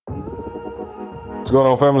What's going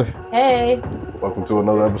on, family? Hey. Welcome to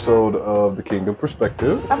another episode of The Kingdom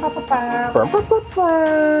Perspective.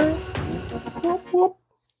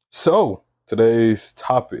 So, today's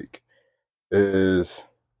topic is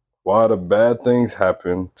why do bad things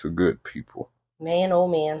happen to good people? Man, oh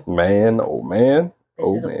man. Man, oh man.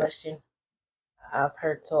 This is a question I've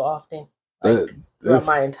heard so often. Throughout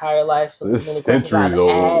my entire life. So many questions I've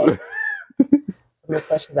asked. So many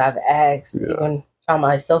questions I've asked. Yeah. Even found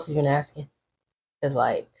myself even asking. It's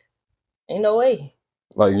like, ain't no way.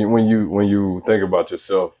 Like when you think about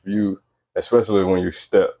yourself, especially when you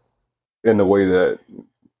step in the way that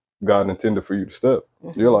God intended for you to step,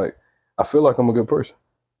 you're like, I feel like I'm a good person.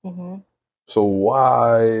 Mm-hmm. So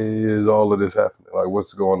why is all of this happening? Like,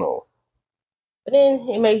 what's going on? But then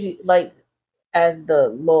it makes you, like, as the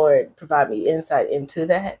Lord provide me insight into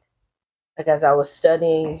that, like as I was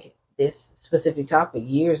studying this specific topic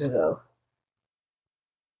years ago,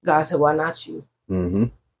 God said, why not you? Mm-hmm.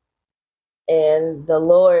 And the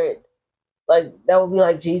Lord, like, that would be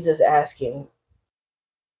like Jesus asking,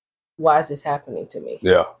 why is this happening to me?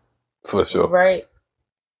 Yeah, for sure. Right?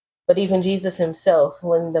 But even Jesus himself,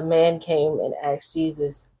 when the man came and asked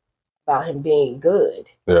Jesus about him being good,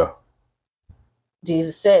 yeah,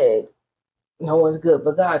 Jesus said, no one's good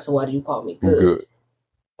but God, so why do you call me good?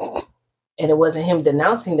 And it wasn't him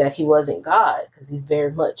denouncing that he wasn't God, because he's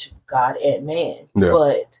very much God and man. Yeah.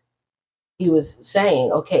 But he was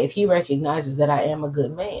saying, okay, if he recognizes that I am a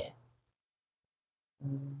good man,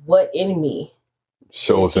 what in me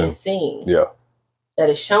shows him seeing that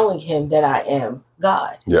is showing him that I am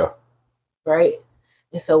God? Yeah. Right?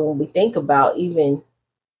 And so when we think about even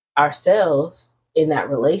ourselves in that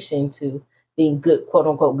relation to being good, quote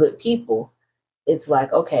unquote, good people, it's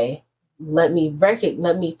like, okay, let me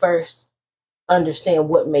first understand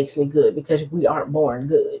what makes me good, because we aren't born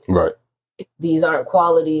good. Right. These aren't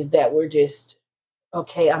qualities that we're just,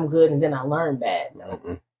 okay, I'm good and then I learn bad.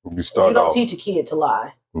 No. You don't teach a kid to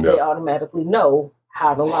lie. Yeah. They automatically know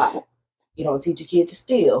how to lie. You don't teach a kid to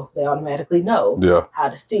steal. They automatically know how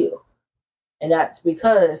to steal. And that's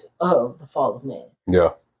because of the fall of man.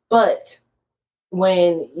 Yeah. But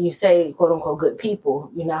when you say, quote unquote, good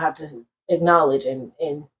people, you now have to acknowledge and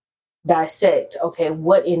dissect, okay,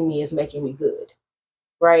 what in me is making me good,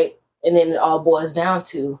 right? And then it all boils down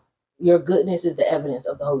to your goodness is the evidence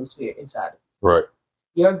of the Holy Spirit inside of you. Right.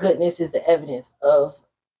 Your goodness is the evidence of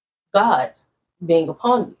God being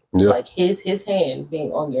upon you, like his hand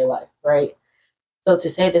being on your life, right? So to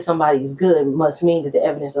say that somebody is good must mean that the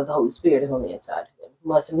evidence of the Holy Spirit is on the inside of them.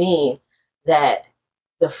 Must mean that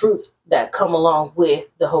the fruits that come along with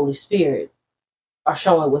the Holy Spirit are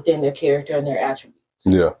showing within their character and their attributes.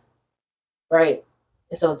 Yeah. Right?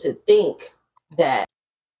 And so to think that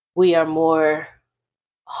we are more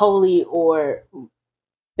holy or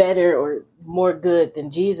better or more good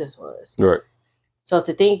than Jesus was. Right. So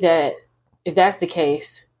to think that if that's the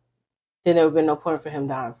case, then there would be no point for him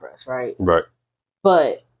dying for us, right? Right.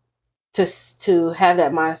 But to have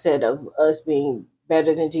that mindset of us being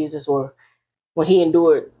better than Jesus, or when he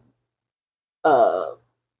endured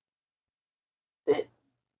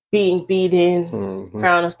being beaten,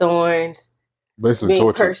 crown of thorns, basically being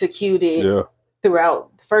tortured, persecuted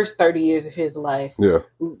throughout the first 30 years of his life,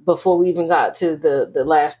 before we even got to the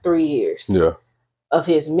last 3 years of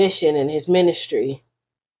his mission and his ministry,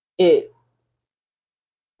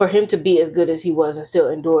 for him to be as good as he was and still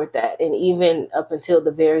endured that, and even up until the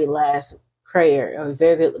very last prayer, or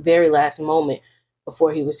very, very last moment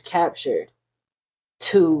before he was captured,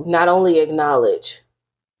 to not only acknowledge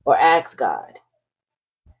or ask God,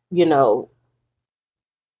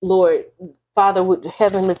 Lord,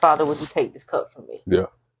 Heavenly Father, would you take this cup from me? Yeah.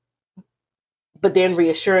 But then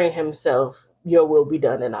reassuring himself, your will be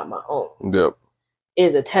done and not my own. Yep.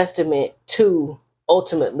 Is a testament to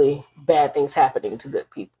ultimately bad things happening to good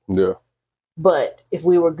people. Yeah. But if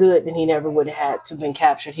we were good, then he never would have had to been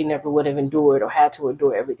captured. He never would have endured or had to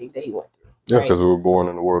endure everything that he went through. Yeah, because we were born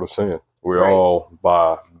in the world of sin. We're all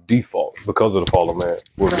by default, because of the fall of man,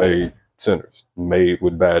 we're made sinners, made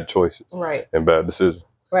with bad choices and bad decisions.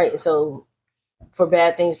 Right. So for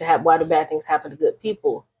bad things to happen, why do bad things happen to good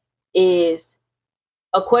people, is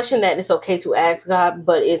a question that it's okay to ask God,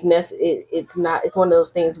 but it's not. It's one of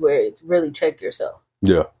those things where it's really check yourself.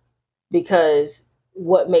 Yeah. Because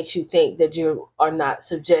what makes you think that you are not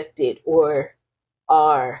subjected or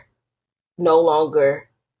are no longer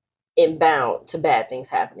inbound to bad things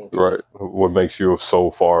happening to you? What makes you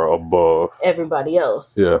so far above everybody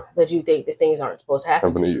else that you think that things aren't supposed to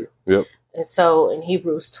happen to you? Yep. And so in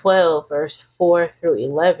Hebrews 12, verse 4 through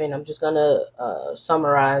 11, I'm just going to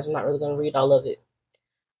summarize. I'm not really going to read all of it.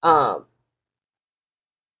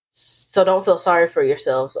 So don't feel sorry for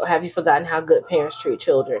yourselves, or have you forgotten how good parents treat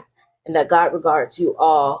children, and that God regards you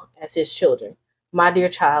all as his children? My dear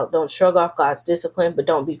child, don't shrug off God's discipline, but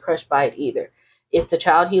don't be crushed by it either. It's the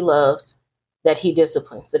child he loves that he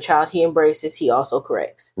disciplines. The child he embraces, he also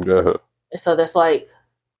corrects. Yeah. And so that's like,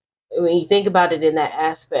 when you think about it in that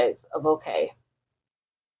aspect of, okay,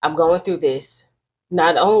 I'm going through this,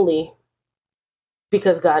 not only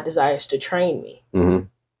because God desires to train me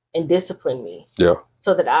and discipline me,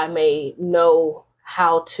 so that I may know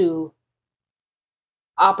how to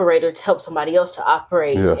operate or to help somebody else to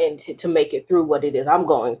operate and to make it through what it is I'm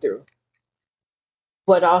going through.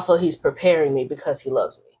 But also he's preparing me because he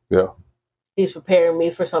loves me. Yeah. He's preparing me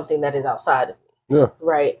for something that is outside of me. Yeah.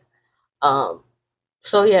 Right.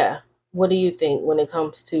 So yeah, what do you think when it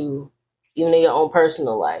comes to even in your own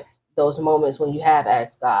personal life, those moments when you have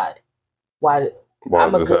asked God, why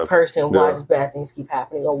I'm a good person, why does bad things keep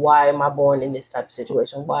happening? Or why am I born in this type of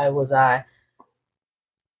situation? Why was I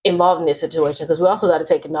involved in this situation? Because we also got to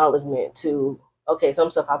take acknowledgement to, okay,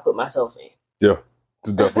 some stuff I put myself in. Yeah,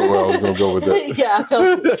 that's definitely where I was going to go with that. Yeah, I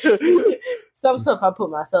felt it. Some stuff I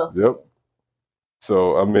put myself in.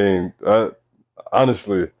 So, I mean,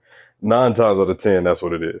 honestly, 9 times out of 10, that's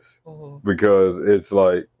what it is. Because it's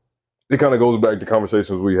like, it kind of goes back to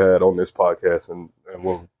conversations we had on this podcast and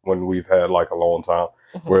when we've had like a long time,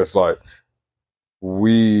 where it's like,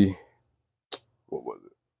 we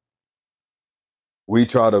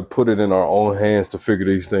try to put it in our own hands to figure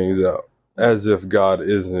these things out, as if God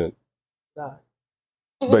isn't God.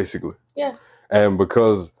 Basically. Yeah. And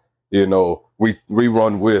because, we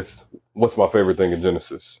run with, what's my favorite thing in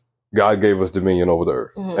Genesis? God gave us dominion over the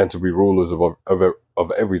earth and to be rulers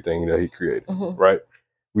of everything that he created, right?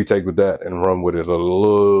 We take with that and run with it a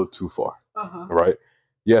little too far, right?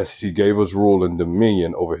 Yes, he gave us rule and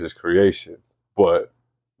dominion over his creation, but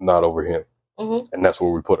not over him. And that's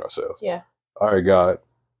where we put ourselves. Yeah. All right, God,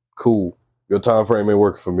 cool. Your time frame ain't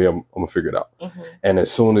working for me. I'm going to figure it out. And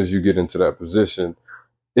as soon as you get into that position,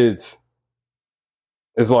 it's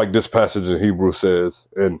like this passage in Hebrews says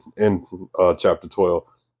in chapter 12,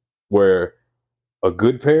 where a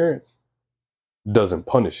good parent doesn't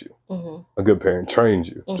punish you. A good parent trains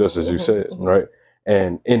you, just as you said, right?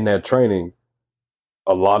 And in that training,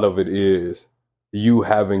 a lot of it is you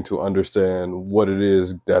having to understand what it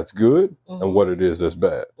is that's good and what it is that's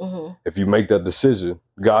bad. If you make that decision,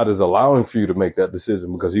 God is allowing for you to make that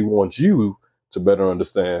decision because he wants you to better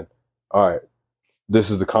understand, all right, this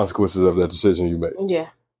is the consequences of that decision you made. Yeah.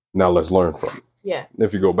 Now let's learn from it. Yeah.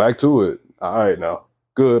 If you go back to it, all right, now,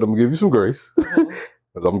 good, I'm going to give you some grace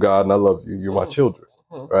because I'm God and I love you. You're my children,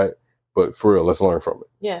 right? But for real, let's learn from it.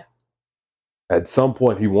 Yeah. At some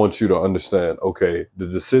point, he wants you to understand, okay,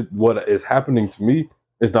 what is happening to me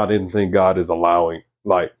is not anything God is allowing,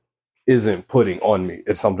 like, isn't putting on me.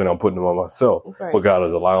 It's something I'm putting on myself. Right. But God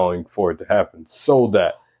is allowing for it to happen so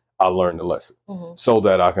that I learn the lesson, so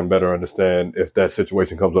that I can better understand if that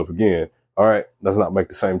situation comes up again. All right, let's not make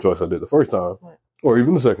the same choice I did the first time, or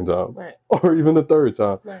even the second time, or even the third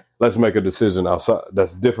time. Let's make a decision outside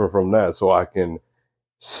that's different from that so I can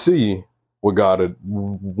see what God had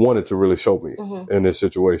wanted to really show me in this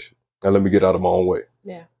situation. And let me get out of my own way.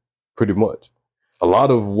 Yeah. Pretty much. A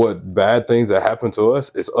lot of what bad things that happen to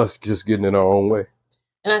us is us just getting in our own way.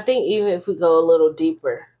 And I think even if we go a little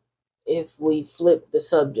deeper, if we flip the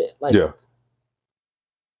subject, like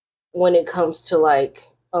when it comes to like,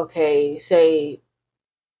 okay, say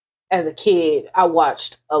as a kid, I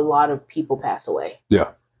watched a lot of people pass away.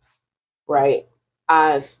 Yeah. Right.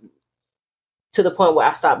 To the point where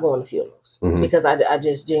I stopped going to funerals because I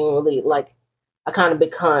just genuinely, like, I kind of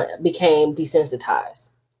became desensitized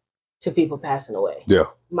to people passing away. Yeah.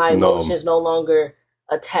 My emotions no longer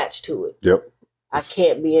attached to it. Yep. I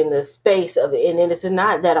can't be in the space of it. And it's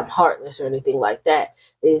not that I'm heartless or anything like that.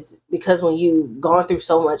 It's because when you've gone through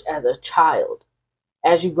so much as a child,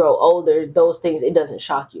 as you grow older, those things, it doesn't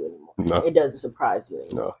shock you anymore. No. It doesn't surprise you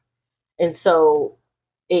anymore. No. And so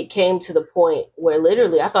it came to the point where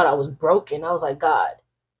literally I thought I was broken. I was like, God,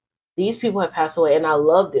 these people have passed away and I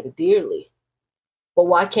love them dearly. But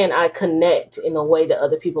why can't I connect in a way that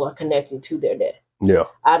other people are connecting to their death? Yeah.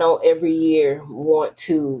 I don't every year want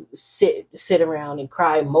to sit around and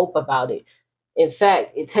cry and mope about it. In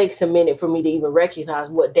fact, it takes a minute for me to even recognize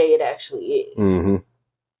what day it actually is.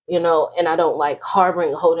 And I don't like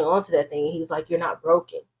holding on to that thing. And he's like, you're not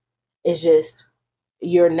broken. It's just,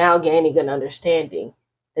 you're now gaining an understanding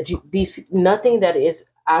that nothing that is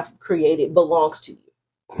I've created belongs to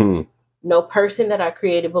you. No person that I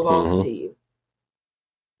created belongs to you.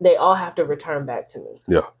 They all have to return back to me.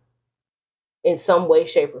 Yeah. In some way,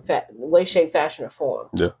 shape, fashion, or form.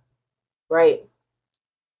 Yeah. Right.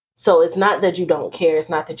 So it's not that you don't care. It's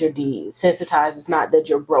not that you're desensitized. It's not that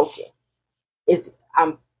you're broken.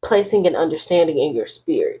 I'm placing an understanding in your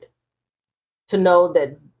spirit to know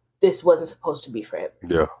that this wasn't supposed to be forever.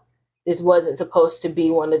 Yeah. This wasn't supposed to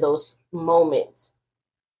be one of those moments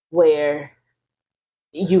where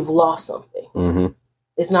you've lost something. Mm-hmm.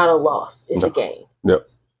 It's not a loss. It's a gain. Yep.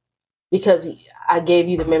 Because I gave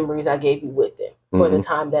you the memories I gave you with them for the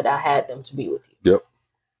time that I had them to be with you. Yep.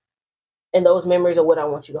 And those memories are what I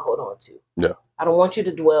want you to hold on to. Yeah. I don't want you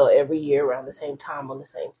to dwell every year around the same time on the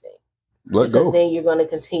same thing. Let go. Because then you're going to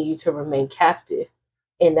continue to remain captive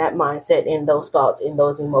in that mindset, in those thoughts, in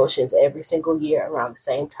those emotions every single year around the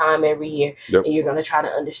same time every year. Yep. And you're going to try to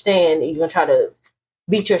understand, and you're going to try to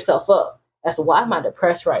beat yourself up as to why am I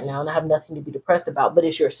depressed right now, and I have nothing to be depressed about, but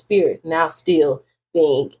it's your spirit now still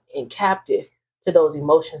being in captive to those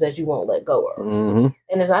emotions that you won't let go of. Mm-hmm.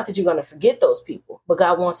 And it's not that you're going to forget those people, but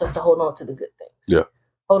God wants us to hold on to the good things. Yeah.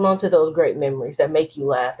 Hold on to those great memories that make you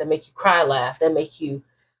laugh, that make you cry, laugh, that make you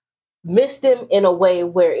miss them in a way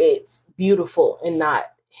where it's beautiful and not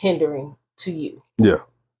hindering to you. Yeah.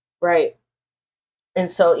 Right. And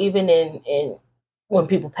so even in when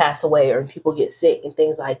people pass away or people get sick and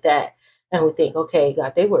things like that, and we think, okay,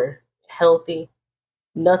 God, they were healthy,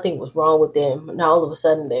 nothing was wrong with them. Now all of a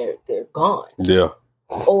sudden they're gone. Yeah.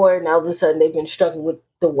 Or now all of a sudden they've been struggling with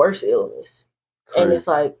the worst illness. Crazy. And it's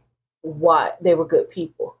like, why? They were good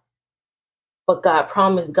people. But God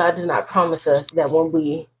does not promise us that when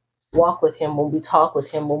we walk with him, when we talk with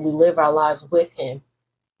him, when we live our lives with him,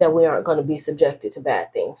 that we aren't going to be subjected to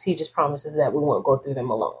bad things. He just promises that we won't go through them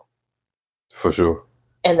alone. For sure.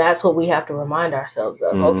 And that's what we have to remind ourselves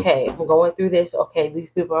of. Mm-hmm. Okay, I'm going through this. Okay,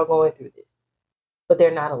 these people are going through this. But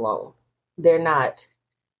they're not alone. They're not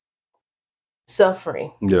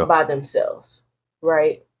suffering by themselves,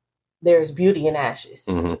 right? There's beauty in ashes,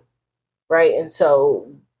 right? And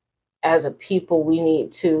so as a people, we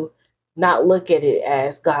need to not look at it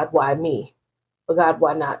as, God, why me? But God,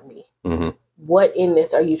 why not me? Mm-hmm. What in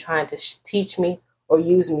this are you trying to teach me or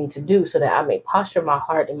use me to do so that I may posture my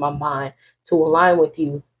heart and my mind to align with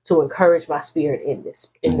you, to encourage my spirit in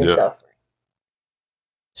this suffering?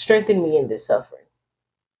 Strengthen me in this suffering,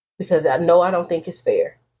 because I know I don't think it's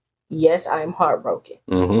fair. Yes, I am heartbroken,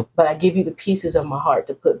 but I give you the pieces of my heart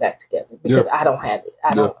to put back together because I don't have it.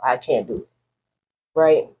 I can't do it.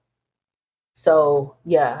 Right. So,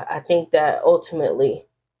 I think that ultimately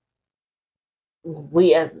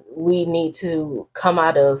we need to come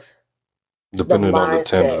out of depending on the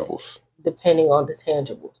tangibles,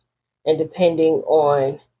 and depending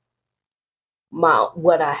on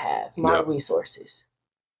what I have, my resources.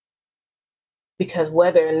 Because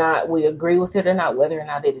whether or not we agree with it or not, whether or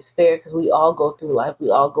not it is fair, because we all go through life, we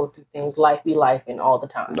all go through things, life be life, and all the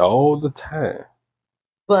time. All the time.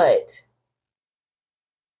 But,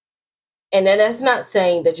 and then that's not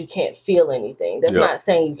saying that you can't feel anything. That's not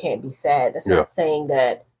saying you can't be sad. That's not saying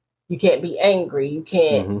that you can't be angry. You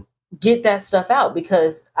can't get that stuff out,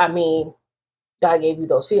 because, God gave you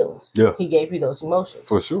those feelings. Yeah. He gave you those emotions.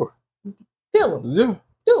 For sure. Feel them. Yeah.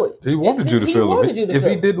 Do it. He wanted you to feel them. If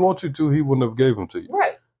he didn't want you to, he wouldn't have gave them to you.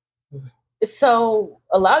 Right. So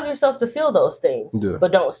allow yourself to feel those things,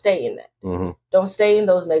 but don't stay in that. Don't stay in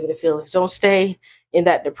those negative feelings. Don't stay in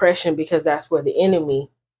that depression, because that's where the enemy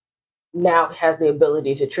now has the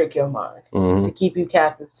ability to trick your mind, to keep you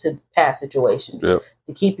captive to past situations, to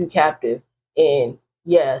keep you captive in,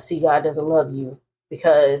 God doesn't love you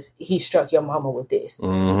because he struck your mama with this.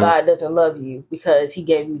 God doesn't love you because he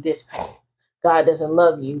gave you this pain. God doesn't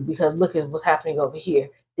love you because look at what's happening over here.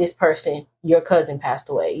 This person, your cousin passed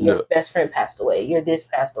away. Your best friend passed away. Your this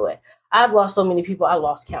passed away. I've lost so many people, I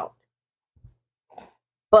lost count.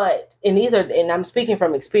 But, and I'm speaking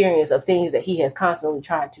from experience of things that he has constantly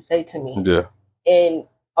tried to say to me. Yeah. In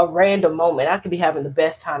a random moment, I could be having the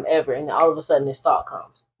best time ever, and all of a sudden this thought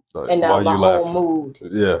comes. Like, and now my whole mood.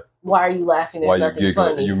 Yeah. Why are you laughing? There's nothing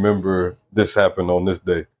funny. You remember this happened on this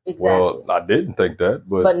day. Exactly. Well, I didn't think that,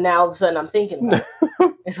 but now all of a sudden I'm thinking about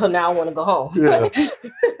it. And so now I want to go home. Yeah.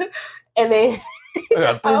 And then I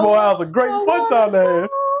got 3 more hours of great fun time there.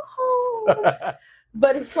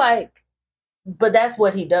 But it's like, but that's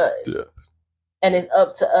what he does. Yeah. And it's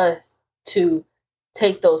up to us to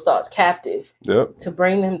take those thoughts captive, to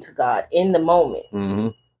bring them to God in the moment.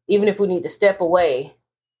 Even if we need to step away,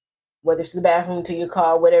 whether it's the bathroom, to your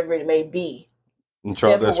car, whatever it may be. And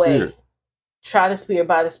try that spirit. Try the spirit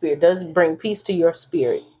by the spirit. Does it bring peace to your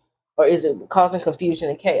spirit? Or is it causing confusion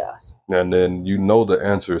and chaos? And then the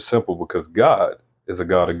answer is simple, because God is a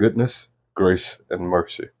God of goodness, grace, and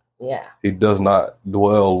mercy. Yeah. He does not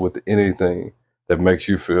dwell with anything that makes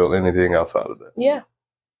you feel anything outside of that. Yeah.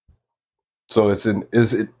 So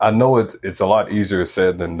I know it's a lot easier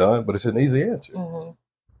said than done, but it's an easy answer. Mm-hmm.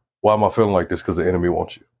 Why am I feeling like this? Because the enemy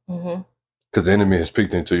wants you. Mm-hmm. Because the enemy has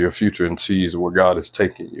peeked into your future and sees where God is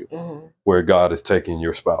taking you, mm-hmm. where God is taking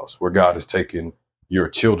your spouse, where God is taking your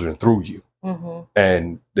children through you. Mm-hmm.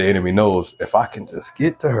 And the enemy knows, if I can just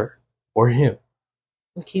get to her or him,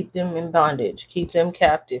 and keep them in bondage, keep them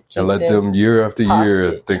captive, and let them year after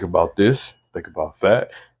year think about this, think about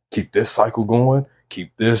that, keep this cycle going,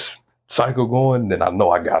 keep this cycle going, then I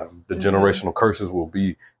know I got them. The generational curses will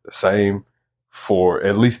be the same for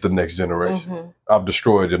at least the next generation. I've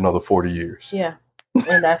destroyed another 40 years. Yeah.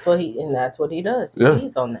 And that's what he does. He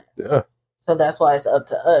feeds on that. Yeah. So that's why it's up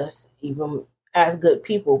to us, even as good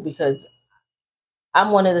people, because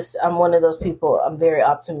I'm one of those people. I'm very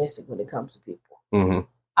optimistic when it comes to people. Mm-hmm.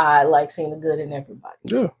 I like seeing the good in everybody.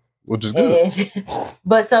 Yeah, which is good.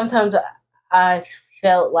 But sometimes I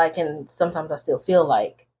felt like, and sometimes I still feel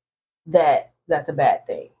like that's a bad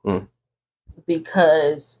thing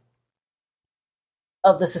because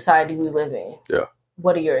of the society we live in. Yeah.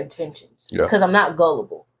 What are your intentions? Yeah. Because I'm not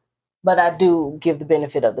gullible, but I do give the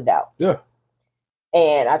benefit of the doubt. Yeah.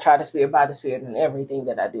 And I try to spirit by the spirit in everything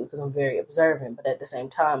that I do because I'm very observant. But at the same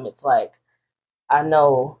time, it's like I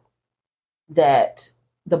know that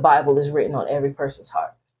the Bible is written on every person's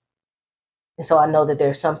heart. And so I know that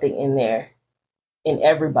there's something in there in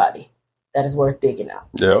everybody that is worth digging out.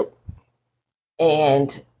 Yep.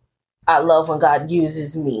 And I love when God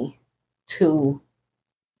uses me to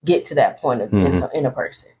get to that point of in a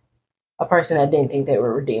person. A person that didn't think they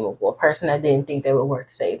were redeemable. A person that didn't think they were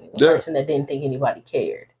worth saving. A person that didn't think anybody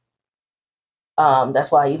cared.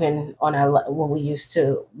 That's why even when we used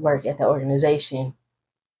to work at the organization,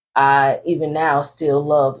 I even now still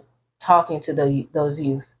love talking to those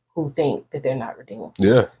youth who think that they're not redeemable.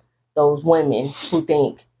 Yeah. Those women who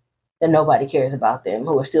think that nobody cares about them,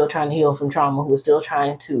 who are still trying to heal from trauma, who are still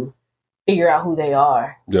trying to figure out who they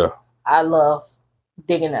are. Yeah. I love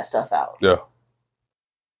digging that stuff out. Yeah.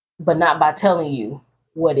 But not by telling you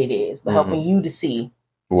what it is, but helping you to see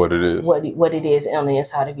what it is. What it is on the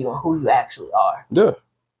inside of you and who you actually are. Yeah.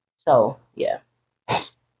 So, yeah.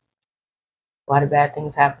 Why do bad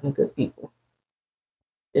things happen to good people?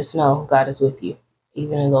 Just know God is with you,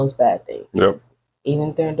 even in those bad things. Yep.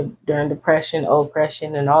 Even during depression,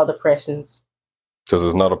 oppression, and all depressions. Because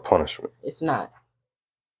it's not a punishment. It's not.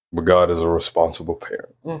 But God is a responsible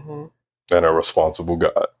parent. Mm-hmm. And a responsible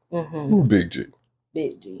God. Mm-hmm. Big G.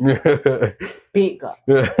 Big G. Big God.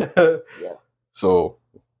 Yeah. So,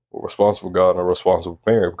 a responsible God and a responsible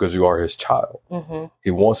parent because you are his child. Mm-hmm.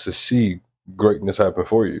 He wants to see greatness happen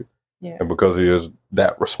for you. Yeah. And because he is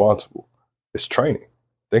that responsible, it's training.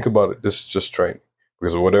 Think about it. This is just training.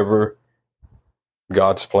 Because whatever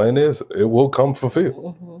God's plan is, it will come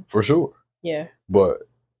fulfilled. For sure. Yeah. But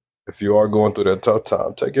if you are going through that tough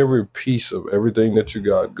time, take every piece of everything that you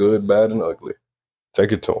got, good, bad, and ugly.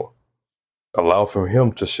 Take it to him. Allow for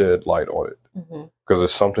him to shed light on it. Because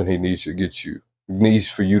it's something he needs to get you. Needs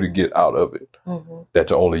for you to get out of it.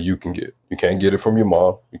 That only you can get. You can't get it from your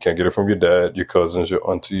mom. You can't get it from your dad, your cousins, your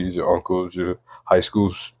aunties, your uncles, your high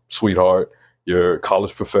school sweetheart, your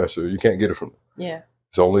college professor. You can't get it from them. Yeah.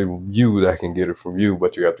 It's only you that can get it from you,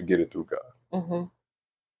 but you have to get it through God.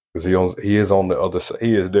 Because he is on the other side.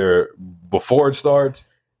 He is there before it starts,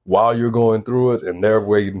 while you're going through it, and they're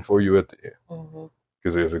waiting for you at the end.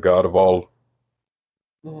 Because there's a God of all.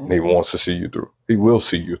 And he wants to see you through. He will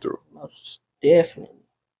see you through. Most definitely.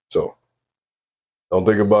 So, don't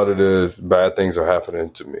think about it as bad things are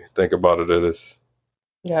happening to me. Think about it as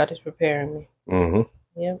God is preparing me.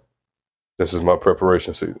 Yep. This is my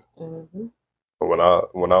preparation season. When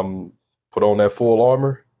I'm put on that full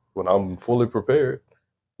armor, when I'm fully prepared,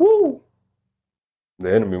 woo,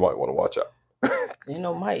 the enemy might want to watch out.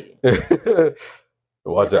 Might.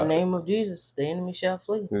 Watch In out. the name of Jesus, the enemy shall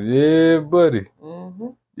flee. Yeah, buddy.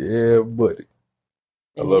 Yeah, buddy.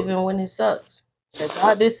 And even when it sucks.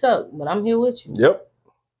 God, this sucks, but I'm here with you. Yep.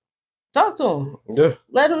 Talk to him. Yeah.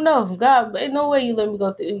 Let him know. God, ain't no way you let me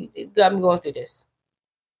go through. You got me going through this.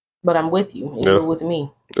 But I'm with you, and you're with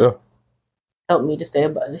me. Yeah. Help me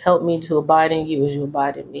to abide in you as you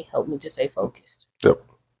abide in me. Help me to stay focused. Yep.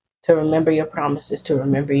 To remember your promises, to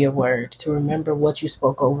remember your word, to remember what you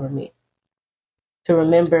spoke over me. To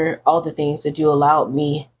remember all the things that you allowed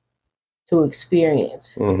me to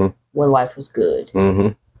experience when life was good.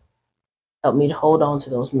 Help me to hold on to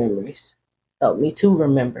those memories. Help me to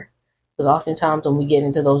remember. Because oftentimes when we get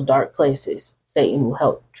into those dark places, Satan will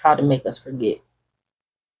help try to make us forget.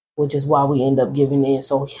 Which is why we end up giving in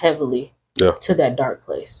so heavily to that dark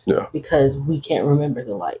place. Yeah. Because we can't remember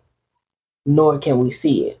the light. Nor can we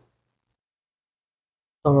see it.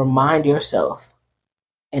 So remind yourself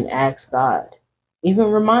and ask God. Even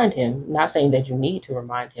remind him. Not saying that you need to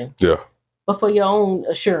remind him. Yeah. But for your own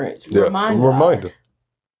assurance, remind God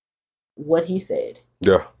what he said.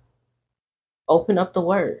 Yeah. Open up the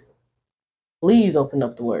word. Please open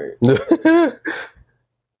up the word.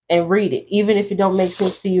 And read it. Even if it don't make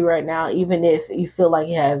sense to you right now, even if you feel like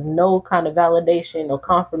it has no kind of validation or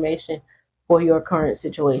confirmation for your current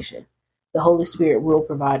situation, the Holy Spirit will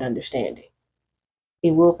provide understanding.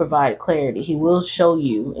 He will provide clarity. He will show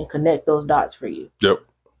you and connect those dots for you. Yep.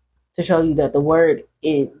 To show you that the word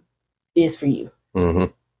is for you. Mm-hmm.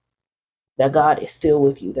 That God is still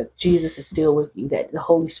with you. That Jesus is still with you. That the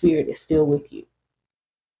Holy Spirit is still with you.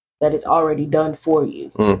 That it's already done for you.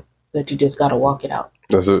 Mm. That you just got to walk it out.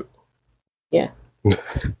 That's it. Yeah.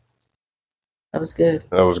 That was good.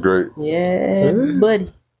 That was great. Yeah,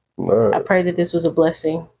 buddy. Right. I pray that this was a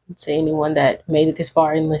blessing to anyone that made it this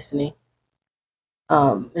far in listening.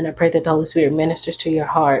 And I pray that the Holy Spirit ministers to your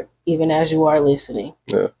heart, even as you are listening,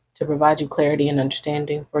 to provide you clarity and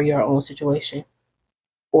understanding for your own situation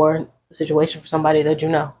or a situation for somebody that you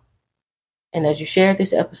know. And as you share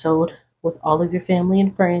this episode with all of your family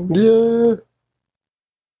and friends. Yeah.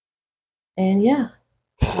 And yeah,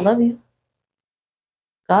 I love you.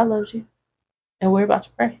 God loves you. And we're about to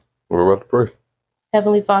pray. We're about to pray.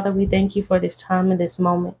 Heavenly Father, we thank you for this time and this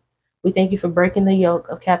moment. We thank you for breaking the yoke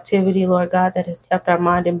of captivity, Lord God, that has kept our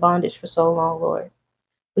mind in bondage for so long, Lord.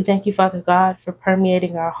 We thank you, Father God, for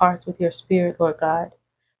permeating our hearts with your spirit, Lord God.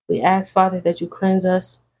 We ask, Father, that you cleanse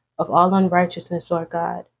us of all unrighteousness, Lord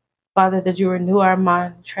God. Father, that you renew our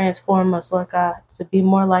mind, transform us, Lord God, to be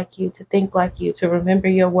more like you, to think like you, to remember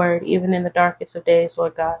your word, even in the darkest of days,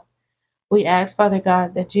 Lord God. We ask, Father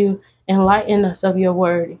God, that you enlighten us of your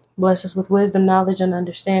word. Bless us with wisdom, knowledge, and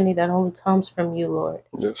understanding that only comes from you, Lord.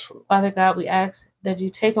 Yes. Father God, we ask that you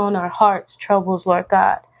take on our hearts' troubles, Lord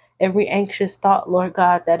God. Every anxious thought, Lord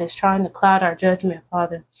God, that is trying to cloud our judgment,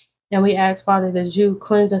 Father. And we ask, Father, that you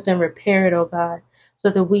cleanse us and repair it, oh God, so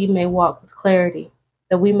that we may walk with clarity,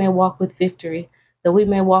 that we may walk with victory, that we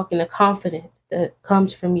may walk in the confidence that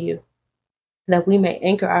comes from you, that we may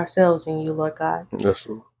anchor ourselves in you, Lord God. Yes,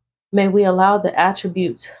 Lord. May we allow the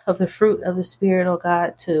attributes of the fruit of the Spirit, oh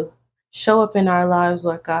God, to show up in our lives,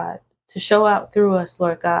 Lord God, to show out through us,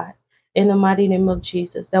 Lord God, in the mighty name of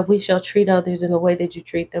Jesus, that we shall treat others in the way that you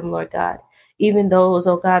treat them, Lord God. Even those,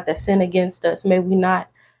 oh God, that sin against us, may we not,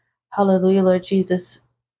 hallelujah, Lord Jesus,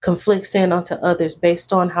 conflict sin onto others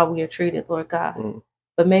based on how we are treated, Lord God.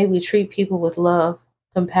 But may we treat people with love,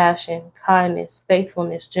 compassion, kindness,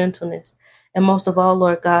 faithfulness, gentleness, and most of all,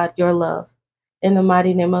 Lord God, your love. In the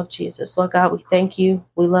mighty name of Jesus. Lord God, we thank you,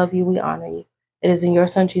 we love you, we honor you. It is in your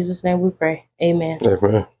Son, Jesus' name we pray. Amen.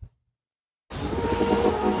 Amen.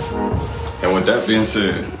 And with that being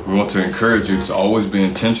said, we want to encourage you to always be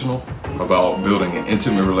intentional about building an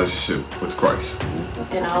intimate relationship with Christ.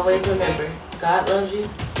 And always remember, God loves you.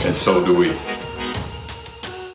 And so do we.